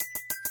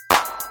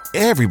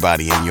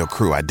Everybody in your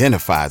crew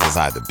identifies as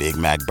either Big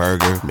Mac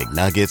Burger,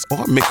 McNuggets,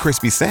 or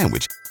McCrispy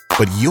Sandwich.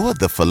 But you're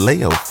the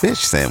Filet-O-Fish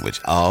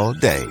Sandwich all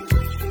day.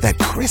 That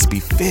crispy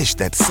fish,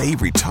 that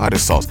savory tartar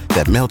sauce,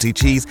 that melty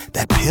cheese,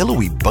 that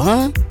pillowy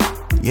bun.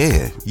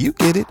 Yeah, you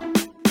get it.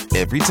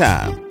 Every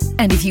time.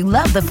 And if you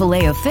love the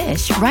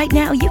Filet-O-Fish, right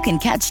now you can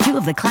catch two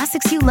of the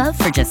classics you love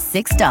for just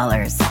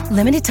 $6.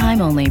 Limited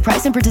time only.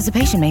 Price and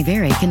participation may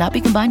vary. Cannot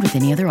be combined with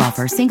any other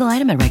offer. Single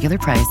item at regular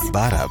price.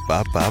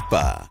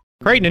 Ba-da-ba-ba-ba.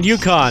 Creighton and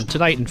UConn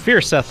tonight in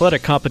fierce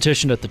athletic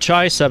competition at the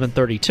Chai.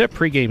 7:30 tip.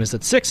 Pregame is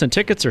at 6 and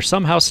tickets are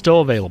somehow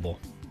still available.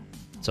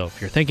 So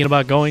if you're thinking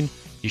about going,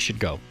 you should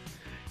go.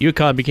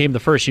 UConn became the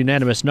first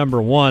unanimous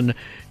number 1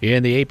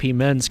 in the AP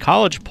men's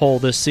college poll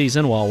this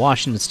season, while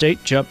Washington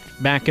State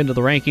jumped back into the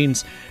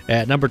rankings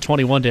at number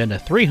 21 to end a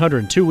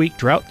 302-week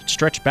drought that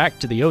stretched back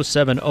to the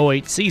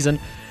 07-08 season.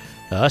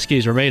 The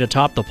Huskies remained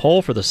atop the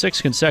poll for the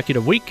 6th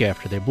consecutive week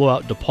after they blew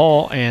out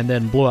DePaul and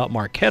then blew out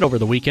Marquette over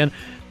the weekend.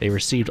 They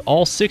received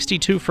all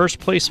 62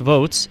 first-place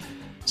votes,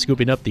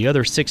 scooping up the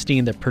other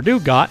 16 that Purdue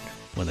got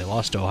when they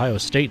lost to Ohio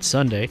State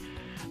Sunday.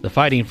 The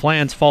Fighting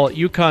Flans fall at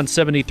UConn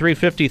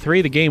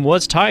 73-53. The game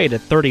was tied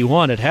at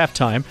 31 at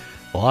halftime.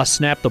 The loss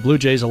snapped the Blue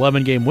Jays'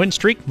 11-game win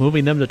streak,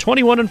 moving them to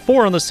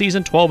 21-4 on the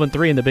season,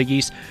 12-3 in the Big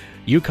East.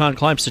 UConn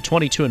climbs to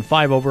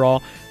 22-5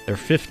 overall. They're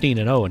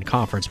 15-0 in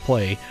conference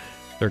play.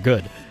 They're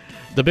good.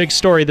 The big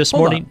story this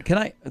morning. Can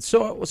I?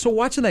 So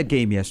watching that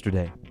game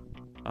yesterday,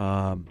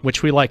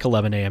 which we like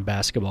 11 a.m.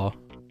 basketball.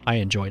 I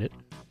enjoyed it.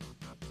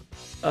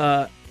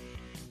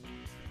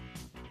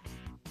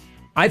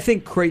 I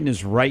think Creighton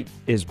is right.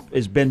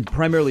 Has been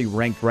primarily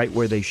ranked right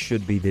where they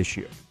should be this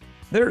year.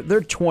 They're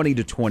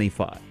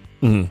 20-25.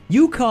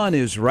 UConn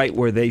is right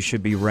where they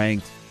should be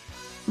ranked.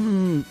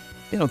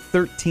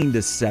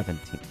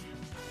 13-17.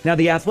 Now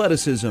the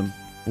athleticism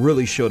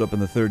really showed up in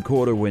the third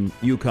quarter when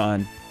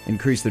UConn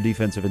increased their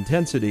defensive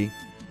intensity,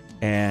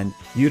 and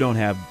you don't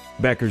have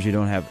Beckers, you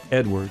don't have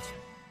Edwards,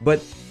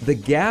 but the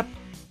gap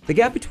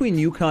between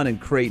UConn and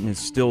Creighton is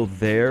still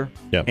there.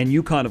 Yep. And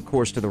UConn, of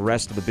course, to the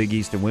rest of the Big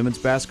East in women's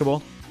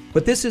basketball.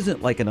 But this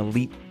isn't like an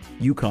elite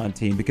UConn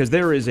team because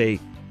there is a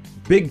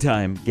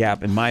big-time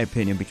gap, in my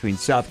opinion, between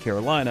South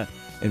Carolina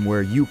and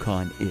where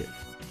UConn is.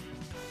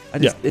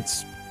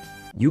 It's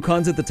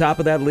UConn's at the top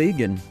of that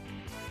league, and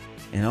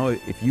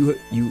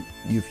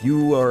if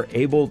you are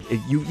able,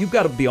 you've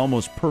got to be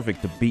almost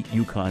perfect to beat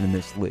UConn in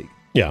this league.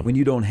 Yeah. When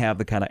you don't have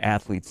the kind of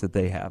athletes that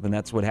they have, and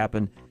that's what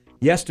happened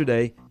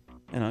yesterday.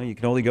 You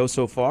can only go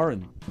so far,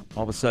 and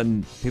all of a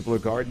sudden people are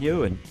guarding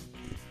you and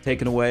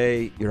taking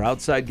away your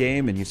outside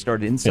game, and you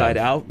start inside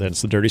out. Then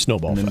it's the dirty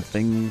snowball and then effect.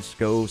 Things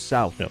go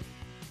south. Yep.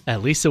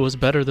 At least it was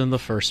better than the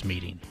first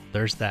meeting.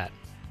 There's that.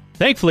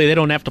 Thankfully, they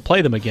don't have to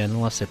play them again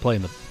unless they play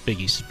in the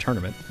Big East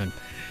tournament. And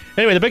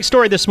anyway, the big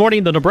story this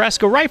morning, the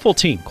Nebraska rifle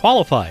team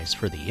qualifies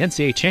for the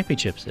NCAA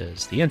championships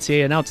as the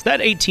NCAA announced that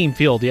 8-team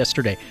field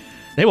yesterday.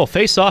 They will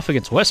face off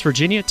against West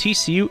Virginia,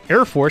 TCU,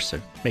 Air Force.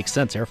 It makes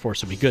sense. Air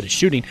Force would be good at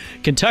shooting.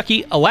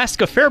 Kentucky,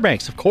 Alaska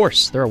Fairbanks, of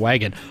course. They're a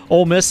wagon.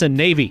 Ole Miss and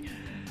Navy.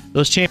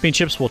 Those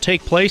championships will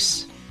take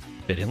place,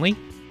 fittingly,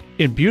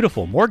 in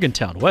beautiful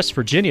Morgantown, West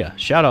Virginia.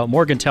 Shout out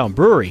Morgantown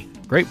Brewery.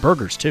 Great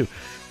burgers, too.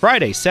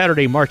 Friday,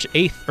 Saturday, March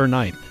 8th or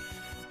 9th.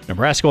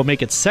 Nebraska will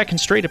make its second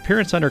straight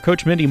appearance under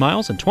Coach Mindy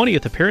Miles and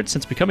 20th appearance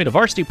since becoming a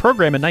varsity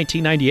program in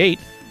 1998.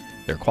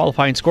 Their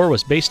qualifying score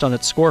was based on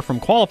its score from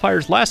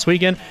qualifiers last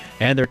weekend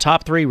and their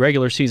top 3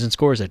 regular season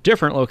scores at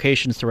different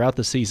locations throughout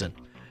the season.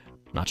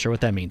 Not sure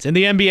what that means. In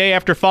the NBA,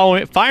 after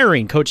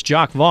firing Coach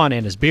Jock Vaughn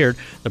and his beard,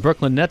 the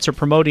Brooklyn Nets are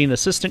promoting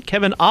assistant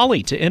Kevin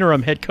Ollie to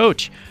interim head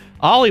coach.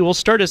 Ollie will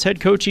start his head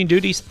coaching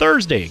duties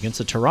Thursday against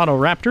the Toronto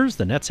Raptors.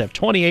 The Nets have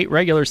 28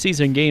 regular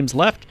season games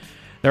left.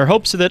 There are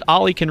hopes that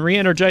Ollie can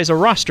re-energize a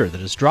roster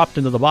that has dropped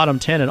into the bottom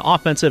 10 in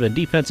offensive and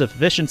defensive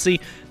efficiency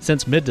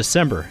since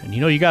mid-December. And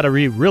you got to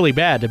be really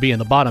bad to be in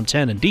the bottom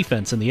 10 in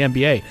defense in the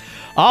NBA.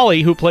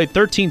 Ollie, who played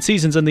 13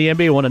 seasons in the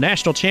NBA, won a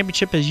national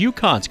championship as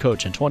UConn's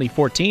coach in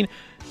 2014,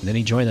 and then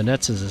he joined the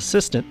Nets as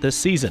assistant this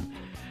season.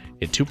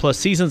 In 2+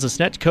 seasons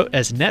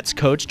as Nets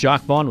coach,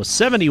 Jock Vaughn was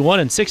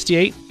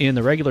 71-68 in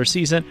the regular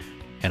season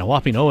and a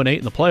whopping 0-8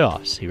 in the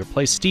playoffs. He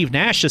replaced Steve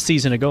Nash a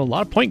season ago. A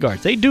lot of point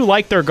guards. They do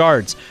like their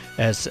guards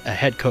as a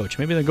head coach.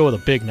 Maybe they'll go with a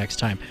big next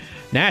time.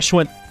 Nash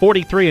went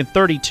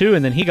 43-32,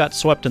 and then he got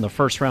swept in the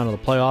first round of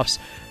the playoffs.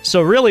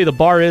 So really the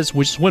bar is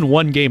we just win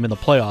one game in the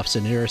playoffs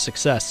and you're a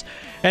success.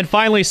 And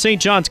finally,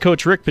 St. John's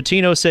coach Rick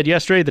Pitino said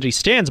yesterday that he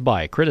stands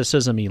by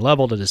criticism he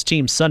leveled at his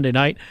team Sunday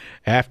night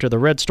after the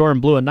Red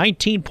Storm blew a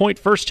 19-point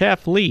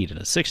first-half lead in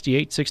a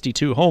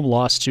 68-62 home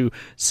loss to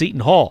Seton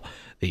Hall.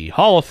 The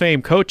Hall of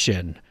Fame coach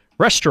and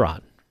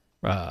restaurant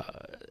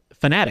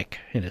fanatic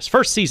in his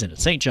first season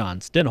at St.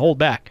 John's didn't hold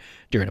back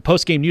during a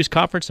post-game news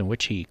conference in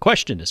which he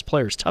questioned his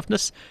players'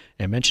 toughness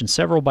and mentioned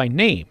several by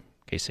name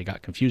in case they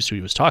got confused who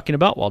he was talking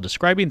about while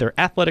describing their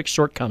athletic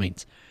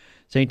shortcomings.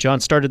 St.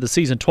 John's started the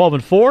season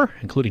 12-4,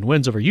 including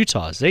wins over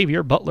Utah,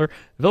 Xavier, Butler,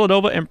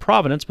 Villanova, and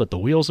Providence, but the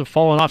wheels have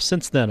fallen off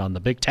since then on the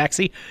Big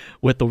Taxi,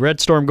 with the Red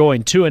Storm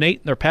going 2-8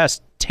 in their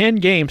past 10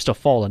 games to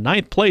fall to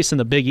 9th place in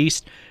the Big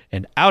East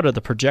and out of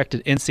the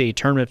projected NCAA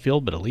tournament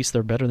field, but at least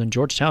they're better than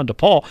Georgetown.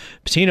 DePaul,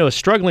 Pitino is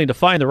struggling to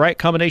find the right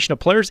combination of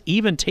players,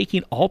 even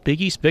taking all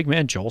Big East big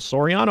man Joel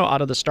Soriano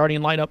out of the starting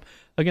lineup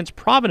against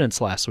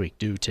Providence last week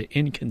due to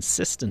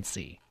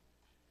inconsistency.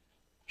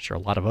 I'm sure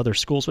a lot of other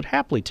schools would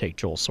happily take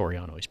Joel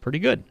Soriano. He's pretty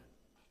good.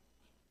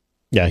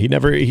 Yeah,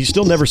 he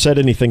still never said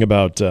anything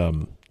about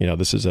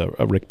this is a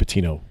Rick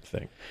Pitino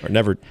thing, or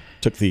never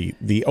took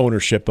the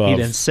ownership of. He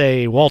didn't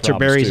say Walter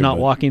Berry's not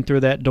walking through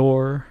that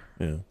door.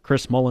 Yeah.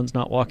 Chris Mullen's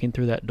not walking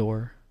through that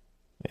door.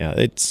 Yeah,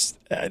 it's.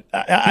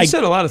 He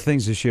said a lot of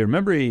things this year.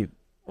 Remember, 2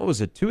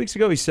 weeks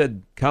ago? He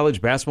said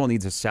college basketball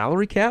needs a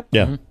salary cap.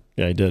 Yeah,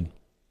 yeah, he did.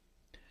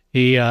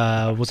 He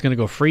was going to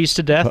go freeze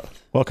to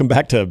death. Welcome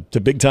back to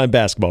big time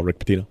basketball, Rick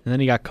Pitino. And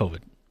then he got COVID.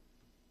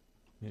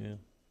 Yeah.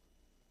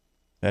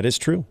 That is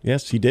true.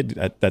 Yes, he did.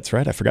 That's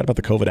right. I forgot about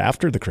the COVID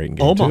after the Creighton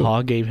game,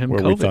 Omaha gave him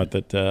where COVID. we thought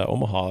that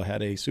Omaha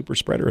had a super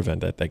spreader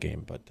event at that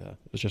game, but it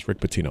was just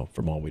Rick Pitino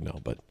from all we know.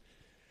 But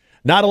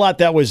not a lot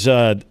that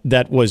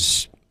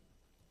was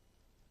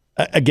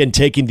again,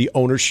 taking the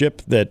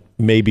ownership that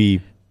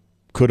maybe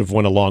could have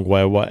went a long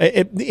way.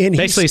 And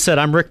basically said,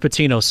 I'm Rick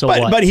Pitino, so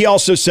what? But he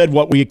also said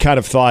what we kind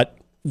of thought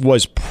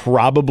was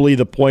probably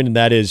the point, and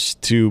that is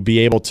to be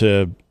able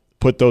to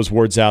put those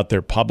words out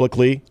there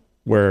publicly,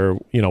 where,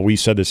 we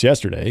said this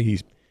yesterday.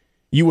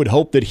 You would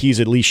hope that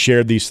he's at least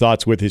shared these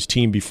thoughts with his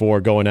team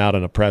before going out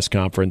on a press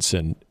conference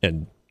and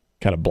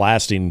kind of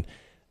blasting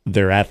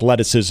their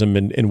athleticism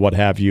and what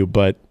have you.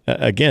 But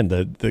again,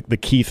 the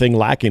key thing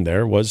lacking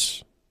there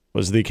was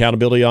the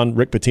accountability on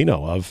Rick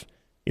Pitino of,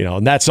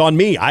 and that's on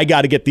me. I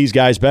got to get these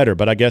guys better.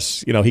 But I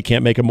guess, he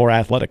can't make them more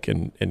athletic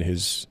in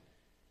his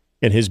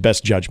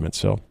best judgment.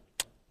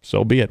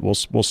 So be it.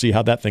 We'll see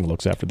how that thing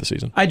looks after the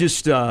season. I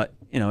just,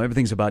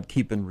 everything's about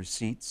keeping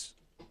receipts.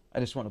 I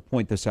just want to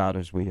point this out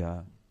as we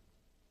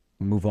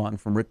move on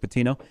from Rick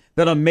Pitino,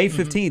 that on May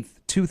 15th,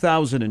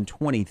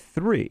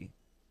 2023,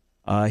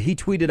 he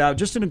tweeted out,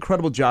 just an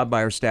incredible job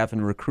by our staff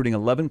in recruiting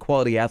 11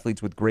 quality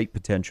athletes with great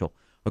potential.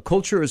 A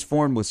culture is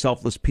formed with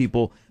selfless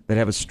people that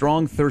have a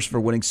strong thirst for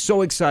winning.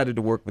 So excited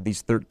to work with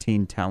these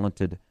 13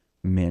 talented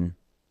men.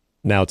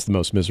 Now it's the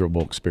most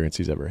miserable experience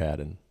he's ever had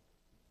in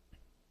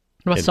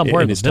his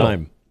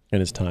time.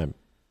 In his time.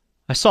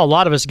 I saw a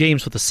lot of his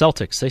games with the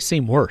Celtics. They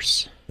seem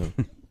worse.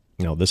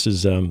 No, this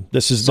is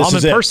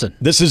it. Person.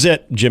 This is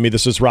it, Jimmy.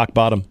 This is rock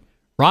bottom.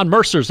 Ron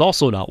Mercer's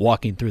also not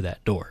walking through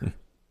that door.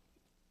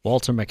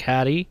 Walter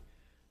McHattie.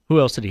 Who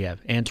else did he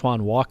have?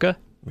 Antoine Walker.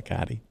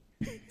 McHattie.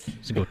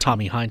 Let's go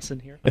Tommy Heinsohn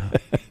here.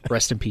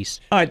 Rest in peace.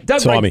 All right,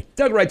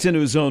 Doug writes into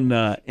his own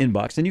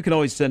inbox, and you can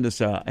always send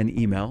us an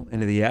email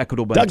into the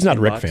Equitable Bank Doug's not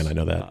a inbox. Rick fan, I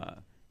know that.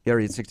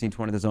 Gary at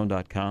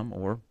 1620thezone.com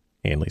or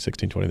Hanley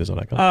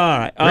 1620thezone.com. All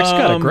right.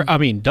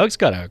 Doug's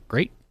got a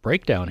great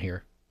breakdown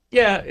here.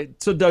 Yeah,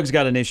 so Doug's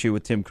got an issue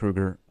with Tim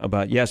Kruger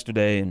about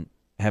yesterday and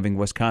having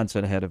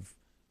Wisconsin ahead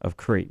of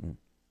Creighton.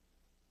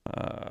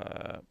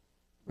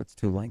 It's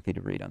too lengthy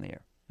to read on the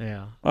air.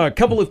 Yeah. All right, a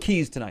couple of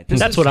keys tonight.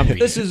 That's what I'm reading.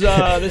 This is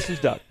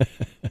Doug.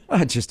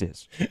 Well, it just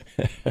is.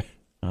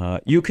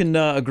 You can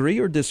agree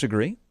or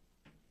disagree.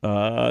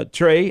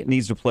 Trey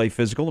needs to play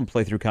physical and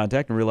play through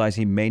contact and realize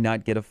he may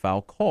not get a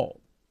foul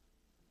called.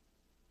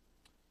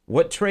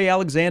 What Trey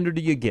Alexander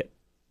do you get?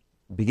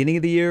 Beginning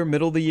of the year,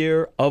 middle of the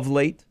year, of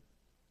late?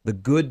 The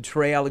good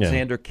Trey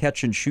Alexander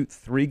catch and shoot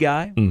three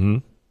guy?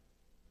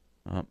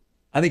 Mm-hmm.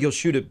 I think he'll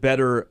shoot it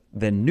better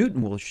than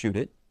Newton will shoot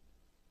it.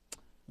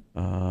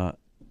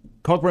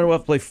 Kalkbrenner will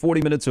have to play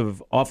 40 minutes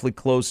of awfully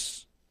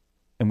close,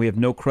 and we have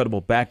no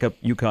credible backup.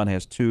 UConn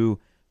has two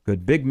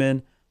good big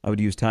men. I would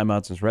use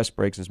timeouts as rest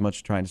breaks as much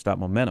as trying to stop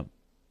momentum.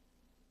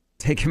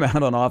 Take him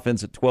out on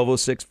offense at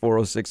 12:06,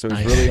 4:06, so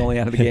he's really only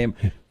out of the game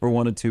for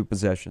 1 and 2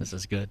 possessions.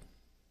 This is good.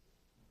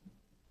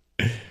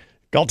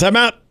 Call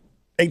timeout.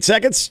 8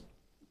 seconds.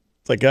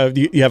 It's like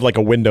you have like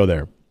a window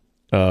there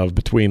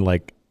between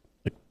like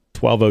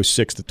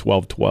 12:06 to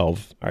 12:12.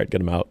 All right,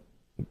 get him out.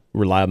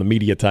 Rely on the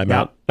media timeout.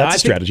 Now, That's a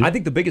strategy. I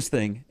think the biggest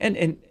thing,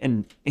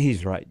 and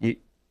he's right.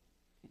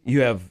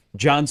 You have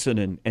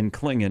Johnson and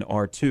Klingon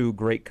are two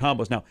great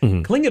combos. Now,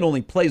 Klingon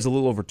only plays a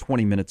little over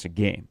 20 minutes a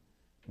game,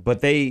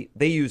 but they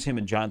use him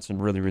and Johnson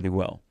really, really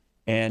well.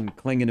 And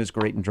Klingon is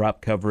great in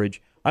drop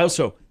coverage.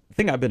 The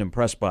thing I've been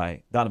impressed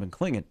by Donovan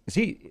Klingon is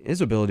his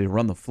ability to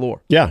run the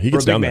floor. Yeah, he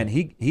gets down there.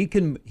 He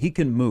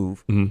can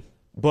move,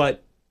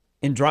 but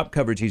in drop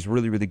coverage he's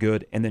really, really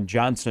good. And then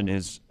Johnson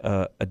is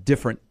a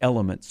different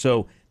element,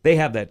 so they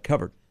have that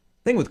covered.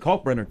 Thing with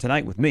Kalkbrenner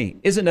tonight with me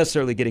isn't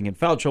necessarily getting in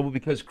foul trouble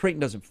because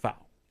Creighton doesn't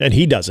foul. And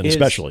he doesn't,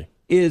 especially.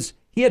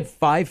 He had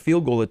 5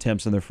 field goal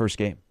attempts in their first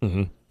game.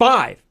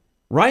 5.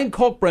 Ryan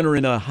Kalkbrenner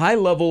in a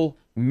high-level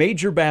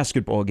major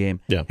basketball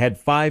game had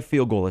 5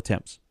 field goal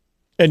attempts.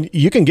 And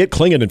you can get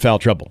Klingon in foul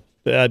trouble.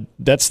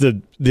 That's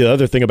the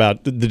other thing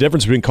about the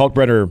difference between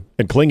Kalkbrenner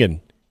and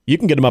Klingon. You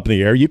can get him up in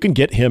the air. You can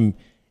get him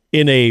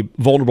in a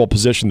vulnerable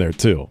position there,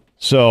 too.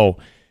 So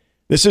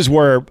this is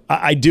where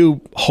I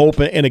do hope,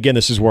 and again,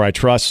 this is where I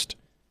trust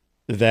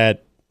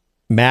that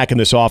Mac in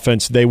this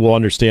offense, they will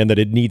understand that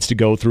it needs to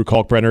go through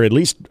Kalkbrenner, at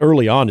least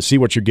early on, to see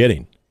what you're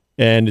getting.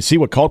 And see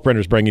what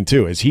Kalkbrenner's bringing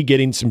too. Is he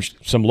getting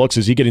some looks?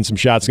 Is he getting some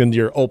shots? And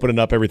you're opening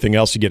up everything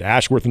else. You get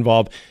Ashworth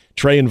involved,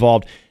 Trey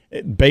involved.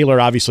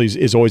 Baylor obviously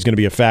is always going to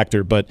be a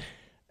factor, but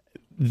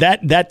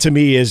that to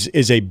me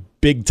is a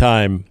big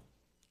time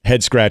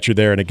head scratcher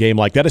there in a game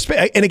like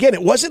that. And again,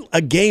 it wasn't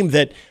a game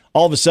that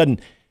all of a sudden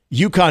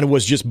UConn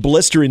was just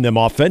blistering them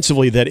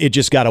offensively, that it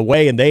just got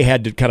away and they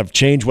had to kind of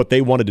change what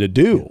they wanted to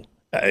do.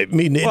 I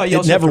mean,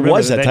 it never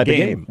was that type of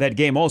game. That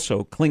game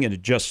also, Clingan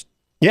had just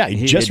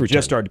he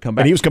just started to come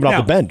back. And he was coming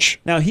off the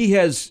bench. Now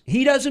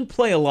he doesn't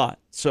play a lot.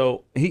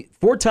 So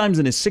 4 times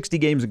in his 60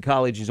 games in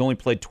college, he's only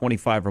played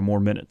 25 or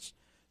more minutes.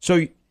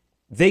 So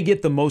they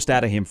get the most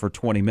out of him for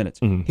 20 minutes.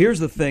 Mm-hmm. Here's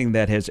the thing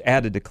that has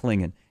added to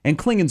Clingan, and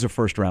Clingan's a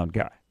first-round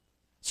guy.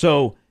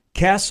 So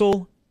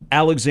Castle,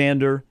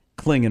 Alexander,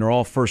 Clingan are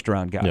all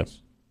first-round guys. Yep.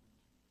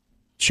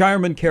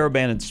 Shireman,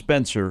 Caravan, and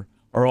Spencer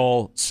are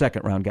all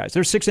second-round guys.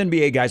 There's 6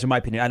 NBA guys, in my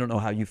opinion. I don't know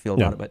how you feel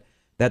about it, but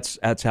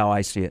that's how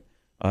I see it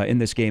in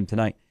this game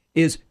tonight.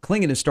 Is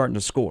Clingan is starting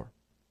to score.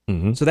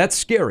 Mm-hmm. So that's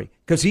scary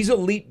because he's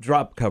elite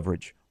drop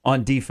coverage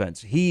on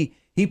defense. He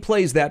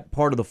plays that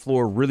part of the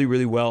floor really,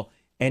 really well,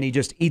 and he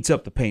just eats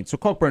up the paint. So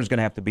Kalkbrenner's going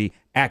to have to be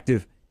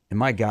active. And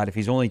my God, if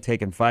he's only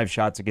taken 5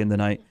 shots again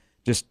tonight,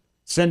 just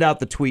send out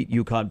the tweet,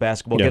 UConn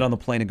basketball, get on the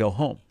plane and go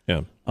home.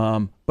 Yeah.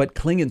 But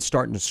Clingan's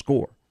starting to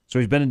score. So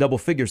he's been in double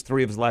figures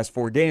 3 of his last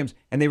 4 games,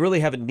 and they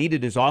really haven't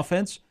needed his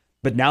offense.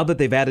 But now that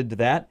they've added to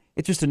that,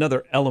 it's just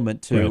another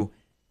element to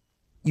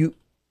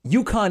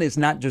UConn is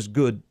not just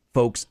good,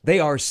 folks. They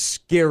are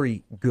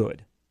scary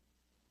good.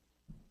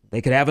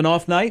 They could have an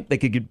off night. They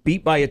could get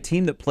beat by a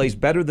team that plays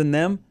better than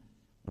them.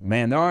 But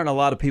man, there aren't a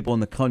lot of people in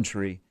the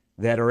country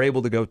that are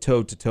able to go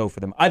toe-to-toe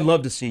for them. I'd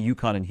love to see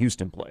UConn and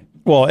Houston play.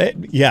 Well,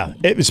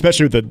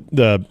 especially with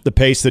the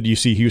pace that you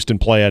see Houston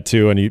play at,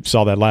 too, and you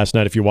saw that last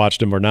night if you watched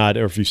them or not,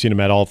 or if you've seen them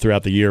at all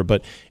throughout the year.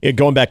 But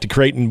going back to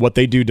Creighton, what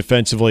they do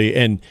defensively,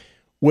 and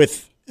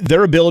with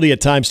their ability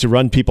at times to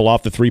run people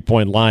off the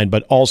three-point line,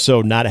 but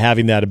also not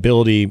having that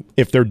ability,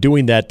 if they're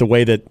doing that the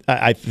way that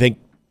I think,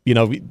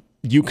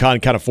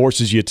 UConn kind of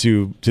forces you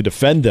to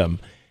defend them,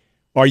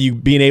 are you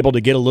being able to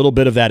get a little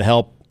bit of that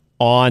help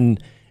on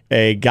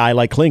a guy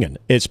like Clingan,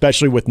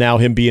 especially with now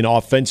him being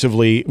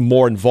offensively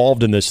more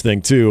involved in this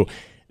thing too?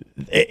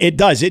 It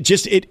does.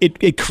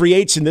 It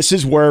creates, and this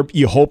is where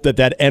you hope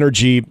that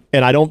energy,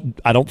 and I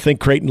don't think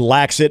Creighton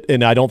lacks it,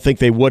 and I don't think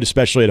they would,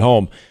 especially at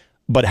home.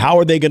 But how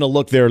are they going to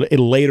look there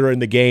later in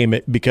the game?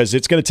 Because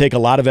it's going to take a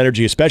lot of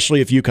energy,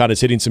 especially if UConn is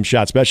hitting some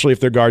shots, especially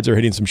if their guards are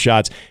hitting some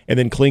shots, and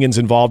then Clingan's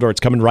involved or it's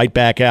coming right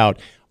back out.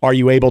 Are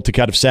you able to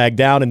kind of sag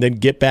down and then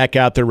get back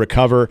out there,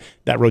 recover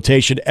that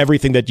rotation,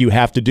 everything that you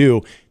have to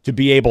do to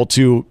be able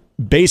to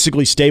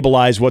basically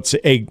stabilize what's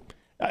a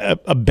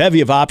bevy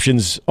of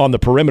options on the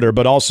perimeter,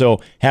 but also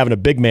having a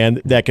big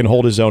man that can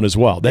hold his own as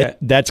well.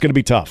 That's going to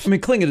be tough. I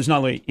mean, Clingan is not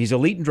only he's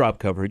elite in drop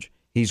coverage,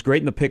 he's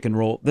great in the pick and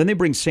roll. Then they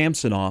bring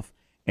Sampson off,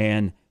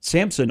 and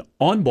Sampson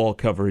on ball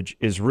coverage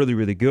is really,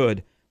 really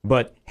good,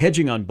 but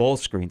hedging on ball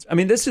screens. I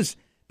mean, this is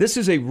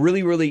a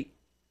really, really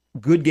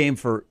good game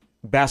for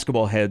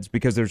basketball heads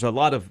because there's a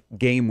lot of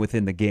game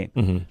within the game.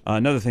 Mm-hmm.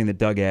 Another thing that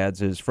Doug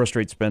adds is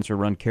frustrate Spencer,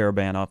 run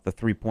Caravan off the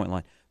 3-point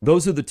line.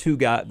 Those are the two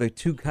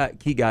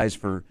key guys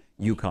for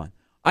UConn.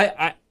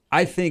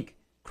 I think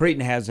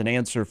Creighton has an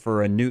answer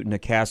for a Newton, a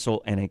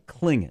Castle, and a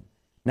Clingan.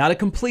 Not a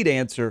complete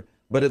answer,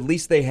 but at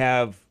least they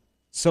have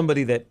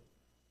somebody that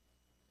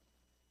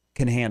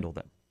can handle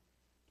them.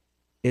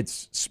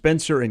 It's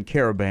Spencer and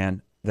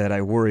Caravan that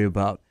I worry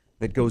about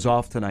that goes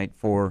off tonight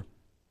for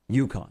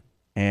UConn.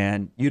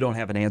 And you don't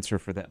have an answer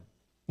for them.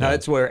 Now,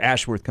 that's where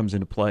Ashworth comes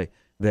into play,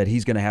 that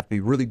he's going to have to be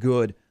really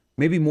good,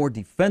 maybe more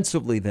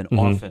defensively than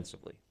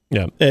offensively.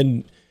 Yeah,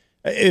 and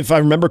if I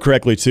remember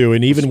correctly, too,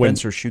 and even when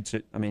Spencer shoots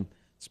it, I mean,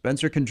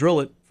 Spencer can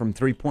drill it from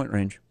 3-point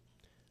range.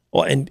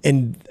 Well,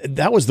 and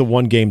that was the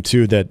one game,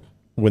 too, that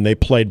when they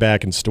played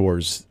back in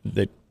Stores,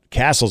 that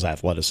Castle's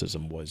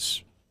athleticism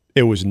was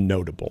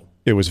notable.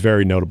 It was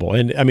very notable.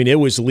 And, I mean, it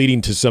was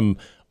leading to some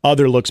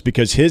other looks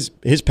because his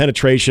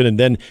penetration and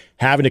then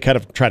having to kind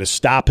of try to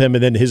stop him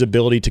and then his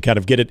ability to kind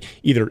of get it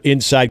either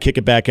inside, kick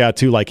it back out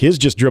too, like his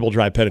just dribble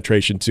drive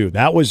penetration too.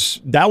 That was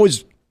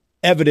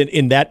evident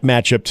in that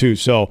matchup too.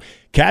 So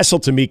Castle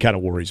to me kind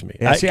of worries me.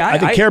 Yeah, I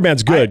think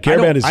Caravan's good.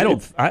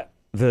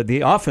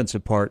 The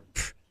offensive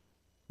part,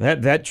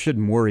 that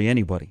shouldn't worry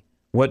anybody.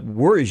 What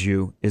worries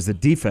you is the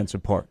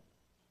defensive part.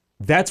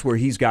 That's where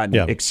he's gotten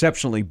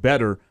exceptionally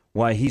better.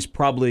 Why he's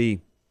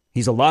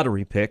a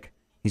lottery pick.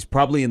 He's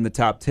probably in the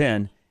top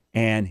 10,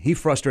 and he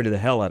frustrated the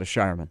hell out of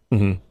Shireman.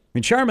 Mm-hmm. I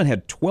mean, Shireman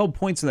had 12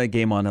 points in that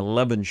game on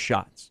 11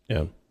 shots.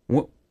 Yeah.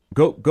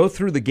 Go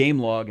through the game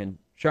log in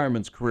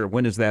Shireman's career.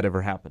 When does that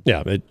ever happen?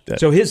 Yeah.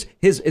 So his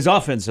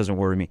offense doesn't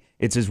worry me.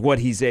 It's what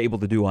he's able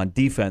to do on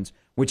defense,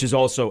 which is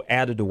also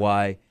added to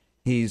why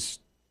he's,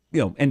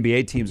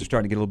 NBA teams are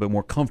starting to get a little bit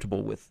more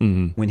comfortable with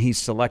when he's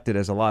selected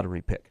as a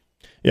lottery pick.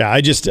 Yeah,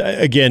 I just,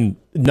 again,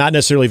 not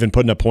necessarily even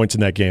putting up points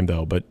in that game,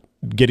 though, but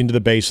getting to the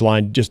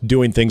baseline, just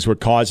doing things were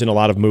causing a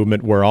lot of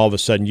movement where all of a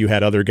sudden you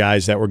had other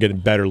guys that were getting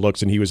better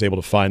looks and he was able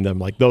to find them.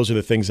 Like those are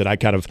the things that I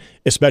kind of,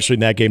 especially in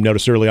that game,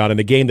 noticed early on. In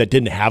a game that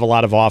didn't have a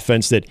lot of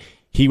offense, that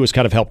he was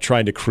kind of helped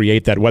trying to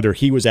create that, whether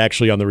he was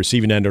actually on the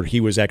receiving end or he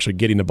was actually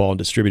getting the ball and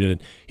distributing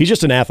it. He's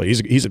just an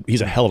athlete.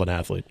 He's a hell of an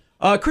athlete.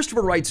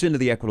 Christopher writes into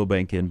the Equitable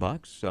Bank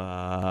inbox.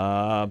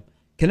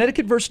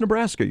 Connecticut versus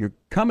Nebraska. Your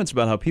comments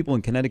about how people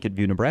in Connecticut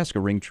view Nebraska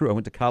ring true. I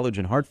went to college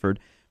in Hartford,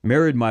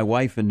 married my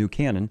wife in New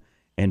Canaan,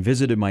 and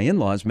visited my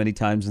in-laws many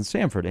times in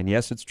Sanford. And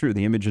yes, it's true.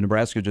 The image of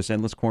Nebraska is just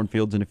endless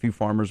cornfields and a few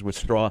farmers with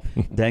straw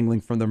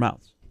dangling from their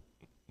mouths.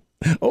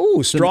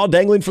 Oh, straw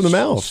dangling from the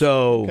mouth.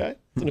 So, okay,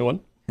 that's a new one.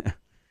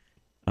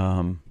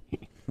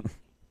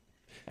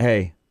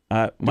 Hey,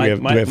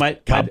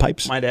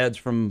 my dad's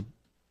from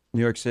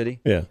New York City.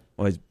 Yeah.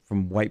 Well, he's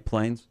from White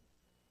Plains.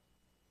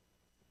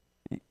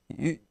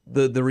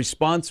 The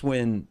response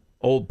when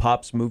old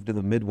Pops moved to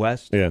the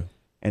Midwest, yeah,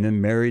 and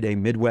then married a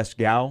Midwest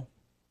gal,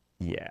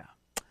 yeah.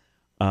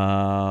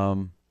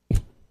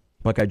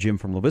 Buckeye Jim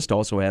from La Vista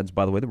also adds,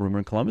 by the way, the rumor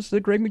in Columbus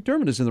that Greg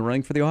McDermott is in the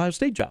running for the Ohio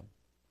State job.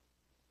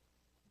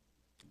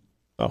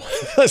 Oh,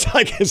 it's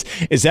like,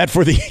 is that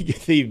for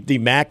the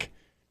MAC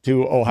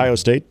to Ohio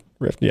State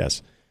rift?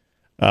 Yes.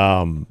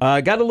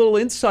 I got a little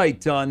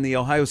insight on the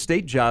Ohio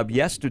State job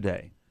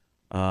yesterday,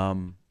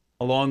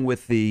 along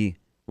with the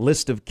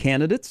list of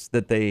candidates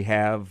that they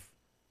have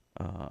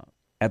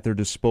at their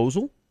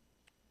disposal.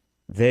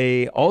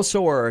 They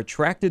also are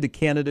attracted to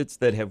candidates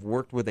that have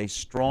worked with a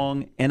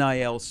strong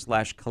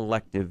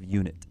NIL/collective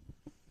unit,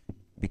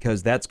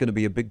 because that's going to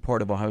be a big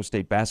part of Ohio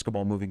State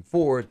basketball moving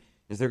forward.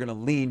 Is they're going to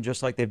lean,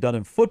 just like they've done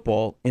in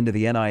football, into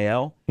the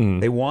NIL.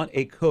 They want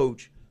a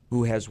coach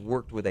who has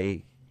worked with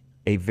a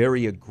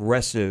very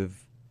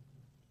aggressive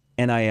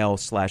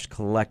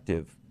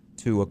NIL/collective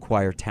to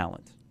acquire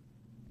talent.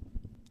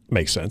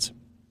 Makes sense.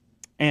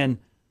 And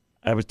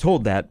I was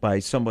told that by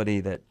somebody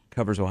that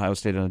covers Ohio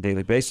State on a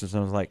daily basis,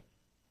 and I was like,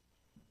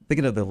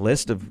 thinking of the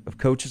list of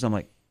coaches, I'm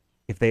like,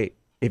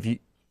 if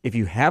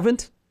you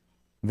haven't,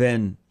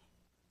 then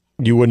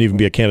you wouldn't even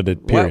be a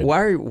candidate. Period.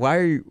 Why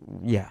are you?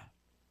 Yeah.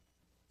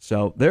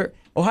 So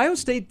Ohio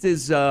State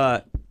is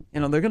they're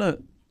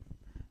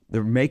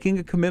making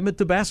a commitment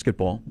to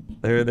basketball.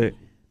 They're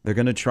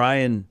going to try,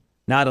 and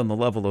not on the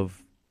level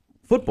of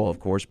football, of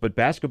course, but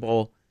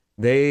basketball.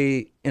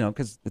 They,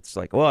 because it's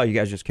like, well, you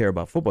guys just care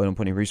about football. You don't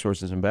put any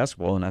resources in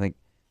basketball. And I think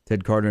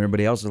Ted Carter and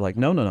everybody else is like,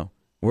 no.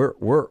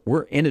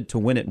 We're in it to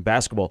win it in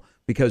basketball,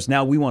 because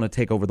now we want to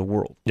take over the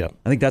world. Yeah.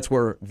 I think that's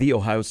where the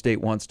Ohio State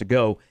wants to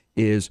go.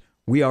 Is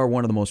we are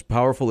one of the most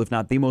powerful, if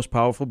not the most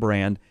powerful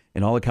brand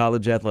in all of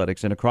college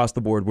athletics, and across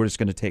the board, we're just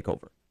going to take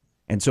over.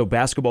 And so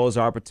basketball is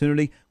our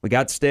opportunity. We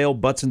got stale,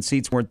 butts and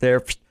seats weren't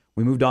there.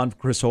 We moved on from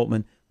Chris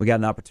Holtman. We got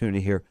an opportunity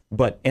here.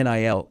 But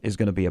NIL is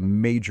going to be a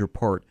major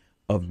part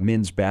of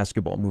men's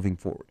basketball moving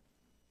forward.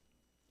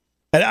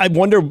 And I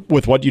wonder,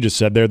 with what you just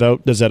said there, though,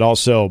 does that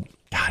also,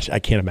 gosh, I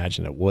can't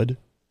imagine it would.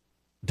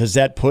 Does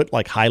that put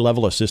like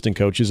high-level assistant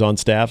coaches on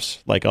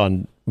staffs, like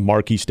on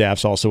marquee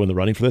staffs also in the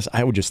running for this?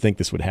 I would just think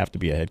this would have to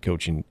be a head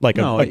coaching, like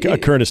a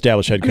current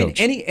established head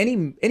coach.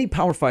 Any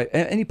Power 5,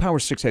 any Power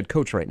 6 head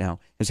coach right now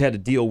has had to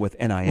deal with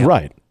NIL.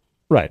 Right.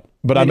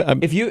 But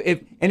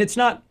and it's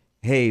not,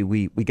 hey,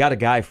 we got a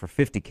guy for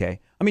 $50K.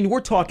 I mean,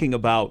 we're talking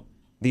about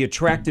the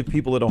attractive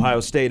people at Ohio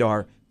State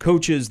are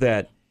coaches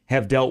that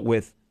have dealt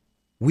with,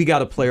 we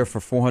got a player for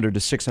 $400,000 to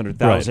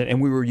 $600,000, right,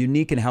 and we were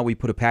unique in how we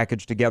put a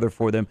package together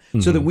for them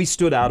so that we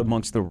stood out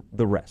amongst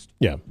the rest.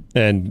 Yeah,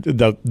 and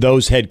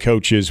those head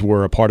coaches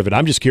were a part of it.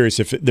 I'm just curious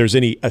if there's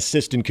any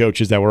assistant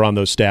coaches that were on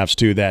those staffs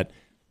too that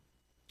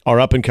are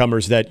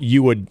up-and-comers that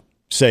you would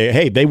say,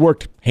 hey, they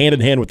worked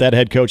hand-in-hand with that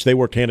head coach, they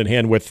worked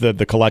hand-in-hand with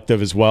the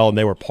collective as well, and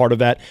they were part of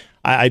that.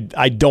 I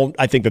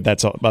think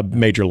that's a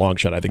major long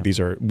shot. I think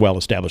these are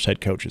well-established head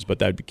coaches, but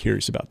I'd be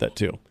curious about that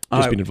too,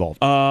 just being involved.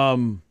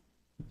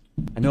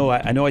 I know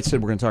I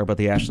said we're going to talk about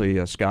the Ashley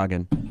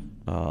Scoggin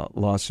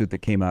lawsuit that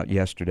came out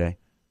yesterday.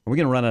 We're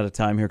going to run out of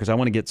time here because I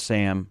want to get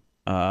Sam.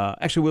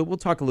 Actually, we'll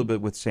talk a little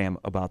bit with Sam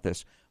about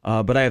this.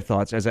 But I have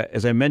thoughts.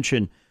 As I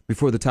mentioned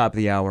before the top of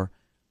the hour,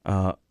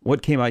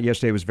 what came out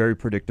yesterday was very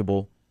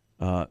predictable.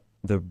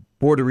 The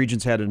Board of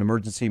Regents had an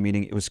emergency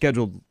meeting. It was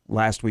scheduled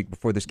last week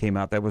before this came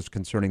out. That was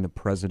concerning the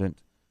president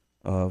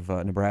of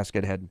Nebraska.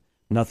 It had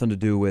nothing to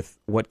do with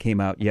what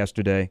came out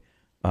yesterday.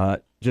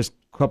 Just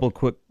a couple of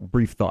quick,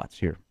 brief thoughts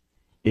here.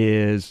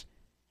 It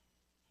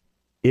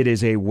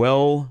is a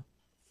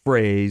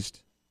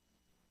well-phrased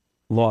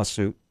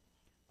lawsuit.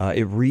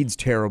 It reads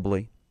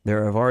terribly.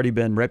 There have already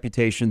been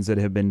reputations that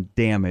have been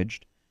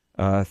damaged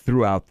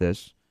throughout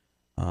this.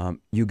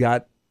 You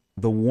got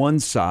the one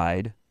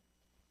side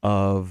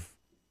of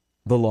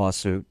the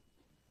lawsuit.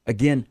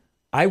 Again,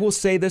 I will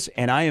say this,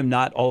 and I am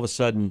not all of a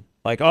sudden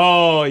like,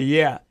 oh,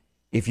 yeah.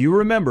 If you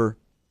remember,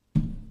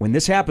 when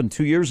this happened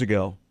 2 years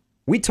ago,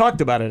 we talked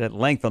about it at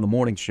length on the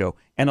morning show,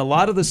 and a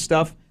lot of the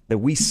stuff that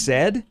we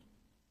said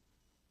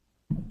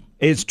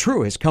is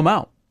true, has come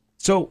out.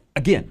 So,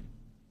 again,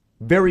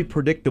 very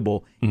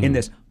predictable in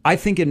this. I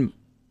think in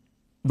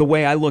the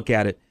way I look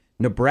at it,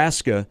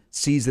 Nebraska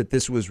sees that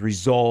this was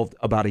resolved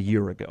about a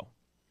year ago.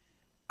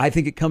 I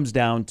think it comes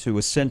down to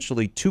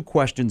essentially two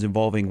questions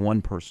involving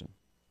one person.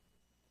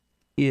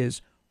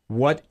 Is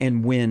what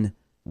and when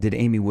did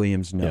Amy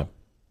Williams know?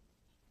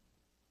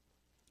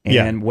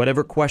 And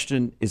whatever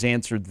question is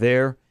answered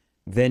there,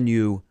 then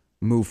you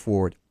move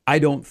forward. I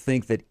don't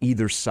think that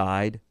either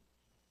side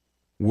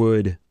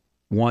would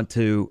want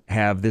to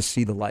have this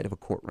see the light of a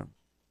courtroom.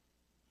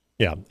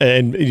 Yeah,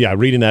 and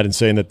reading that and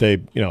saying that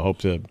they, hope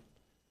to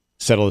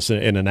settle this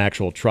in an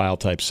actual trial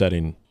type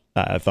setting,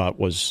 I thought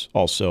was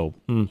also,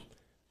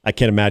 I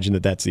can't imagine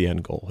that that's the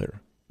end goal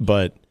here.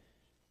 But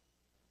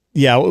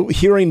yeah,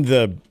 hearing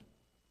the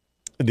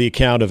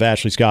account of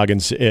Ashley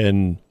Scoggins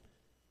in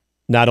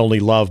not only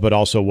Love but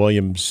also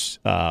Williams'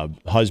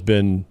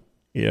 husband,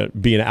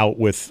 being out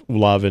with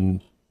Love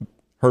and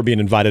her being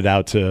invited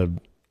out to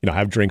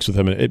have drinks with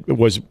him, it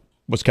was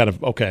kind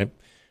of okay.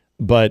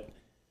 But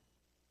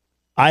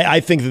I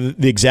think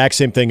the exact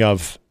same thing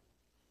of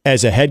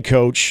as a head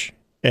coach,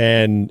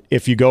 and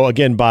if you go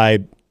again by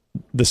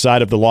the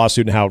side of the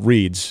lawsuit and how it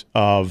reads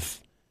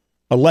of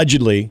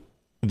allegedly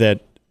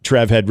that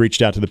Trev had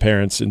reached out to the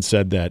parents and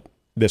said that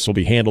this will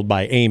be handled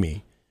by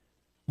Amy.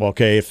 Well,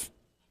 okay, if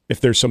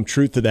there's some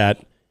truth to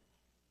that,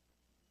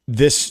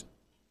 this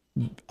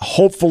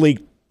hopefully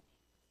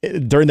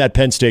during that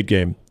Penn State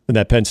game, in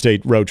that Penn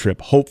State road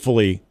trip,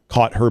 hopefully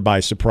caught her by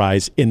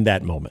surprise in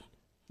that moment.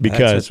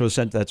 Because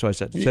that's what I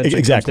said.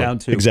 Exactly. Down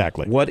to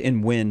exactly. What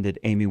and when did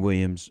Amy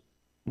Williams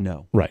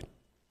know? Right.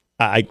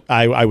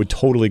 I would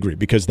totally agree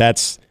because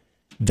that's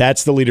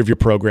the leader of your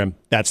program.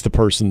 That's the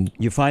person.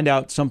 You find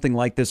out something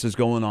like this is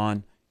going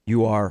on.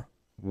 You are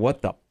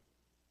what the,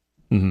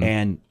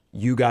 and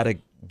you got to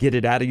get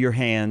it out of your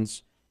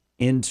hands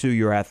into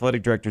your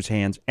athletic director's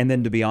hands. And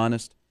then, to be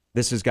honest,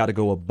 this has got to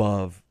go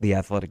above the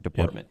athletic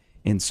department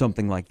in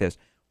something like this.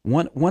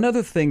 One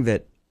other thing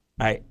that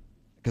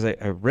because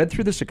I read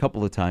through this a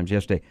couple of times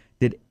yesterday.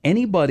 Did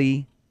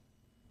anybody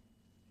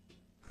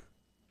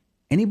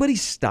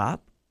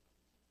stop?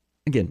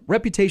 Again,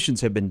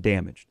 reputations have been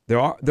damaged. There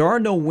are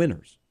no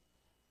winners.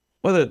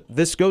 Whether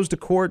this goes to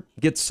court,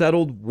 gets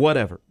settled,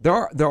 whatever.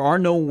 There are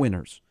no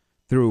winners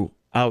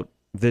throughout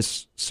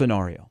this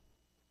scenario.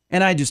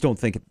 And I just don't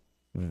think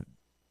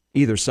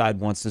either side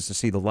wants this to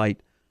see the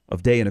light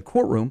of day in a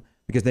courtroom,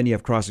 because then you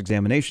have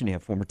cross-examination, you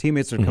have former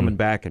teammates that are coming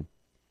back, and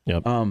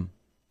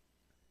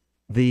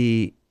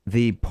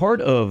the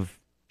part of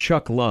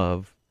Chuck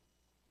Love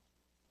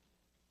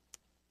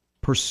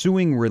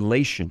pursuing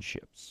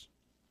relationships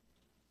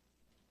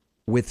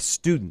with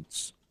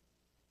students,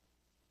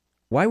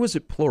 why was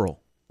it plural?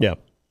 Yeah.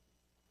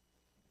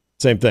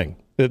 Same thing.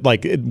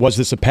 Was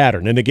this a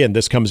pattern? And again,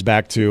 this comes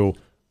back to,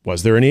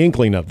 was there any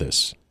inkling of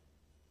this?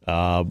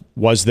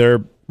 Was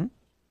there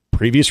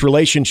previous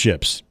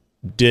relationships?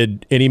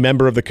 Did any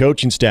member of the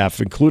coaching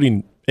staff,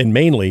 including and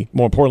mainly,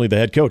 more importantly, the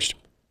head coach,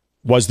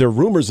 was there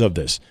rumors of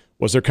this?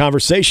 Was there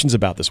conversations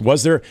about this?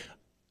 Was there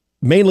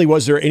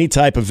any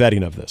type of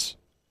vetting of this?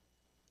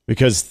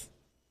 Because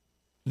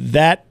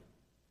that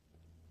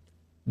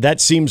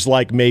seems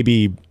like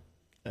maybe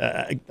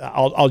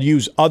I'll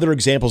use other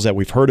examples that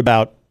we've heard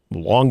about a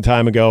long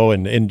time ago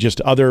and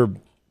just other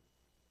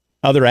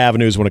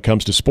avenues when it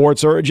comes to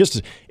sports or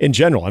just in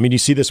general. I mean, you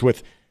see this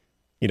with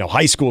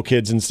high school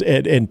kids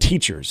and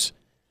teachers.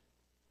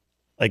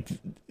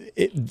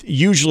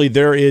 Usually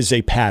there is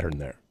a pattern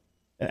there.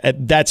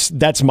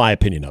 That's my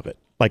opinion of it.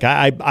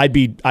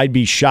 I'd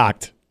be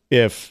shocked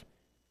if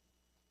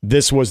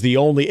this was the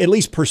only, at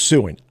least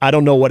pursuing. I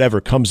don't know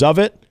whatever comes of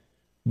it,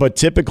 but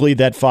typically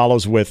that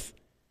follows with,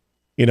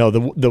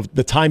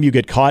 the time you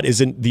get caught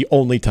isn't the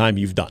only time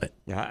you've done it.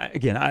 Yeah.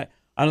 Again, I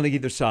don't think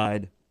either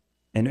side,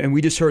 and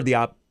we just heard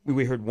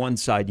we heard one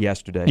side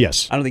yesterday.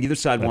 Yes. I don't think either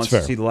side wants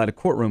to see the light of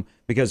courtroom,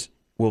 because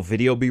will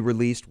video be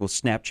released? Will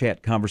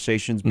Snapchat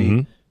conversations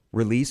be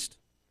released?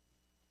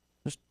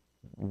 Just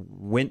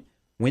when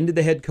did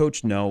the head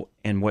coach know,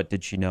 and what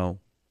did she know,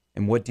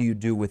 and what do you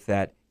do with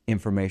that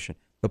information?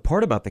 The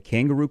part about the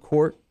kangaroo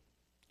court.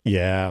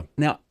 Yeah.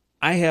 Now,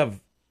 I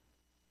have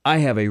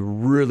a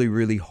really,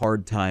 really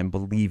hard time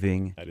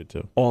believing I did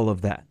too. All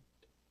of that.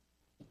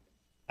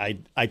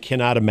 I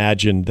cannot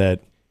imagine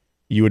that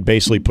you would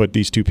basically put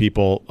these two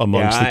people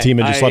amongst the team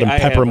and just let them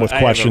pepper them with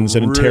questions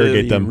and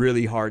interrogate them.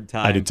 Really hard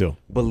time. I did too.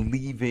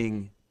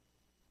 Believing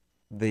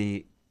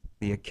the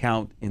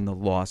account in the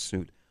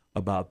lawsuit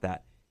about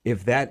that.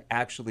 If that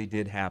actually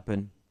did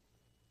happen,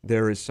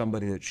 there is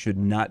somebody that should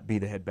not be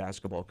the head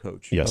basketball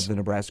coach of the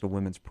Nebraska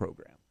women's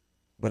program.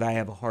 But I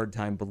have a hard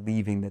time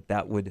believing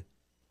that would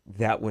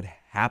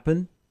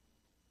happen.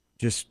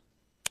 Just,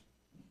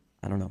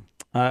 I don't know.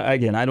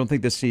 Again, I don't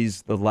think this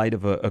sees the light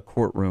of a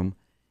courtroom,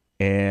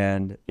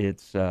 and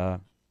it's. I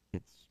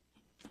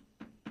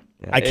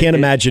can't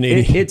imagine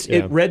any.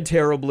 It read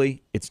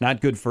terribly. It's not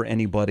good for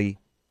anybody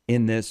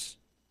in this,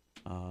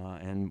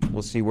 and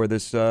we'll see where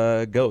this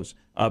goes.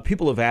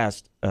 People have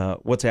asked,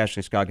 what's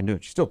Ashley Scoggins doing?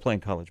 She's still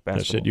playing college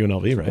basketball. That's at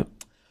UNLV, right?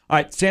 All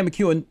right, Sam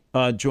McEwen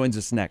joins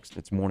us next.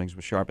 It's Mornings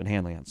with Sharp and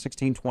Hanley on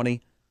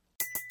 1620.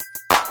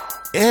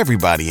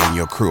 Everybody in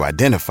your crew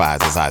identifies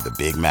as either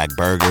Big Mac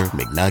Burger,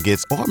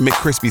 McNuggets, or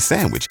McCrispy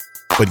Sandwich.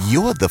 But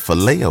you're the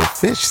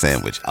Filet-O-Fish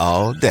Sandwich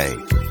all day.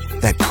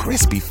 That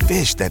crispy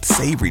fish, that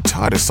savory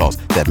tartar sauce,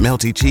 that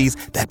melty cheese,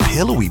 that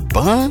pillowy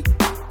bun.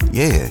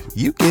 Yeah,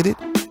 you get it.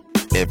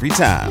 Every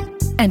time.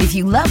 And if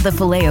you love the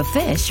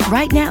Filet-O-Fish,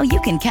 right now you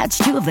can catch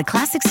two of the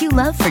classics you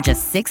love for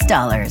just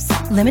 $6.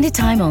 Limited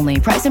time only.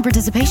 Price and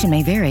participation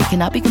may vary.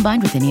 Cannot be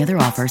combined with any other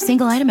offer.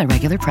 Single item at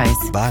regular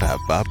price.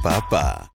 Ba-da-ba-ba-ba.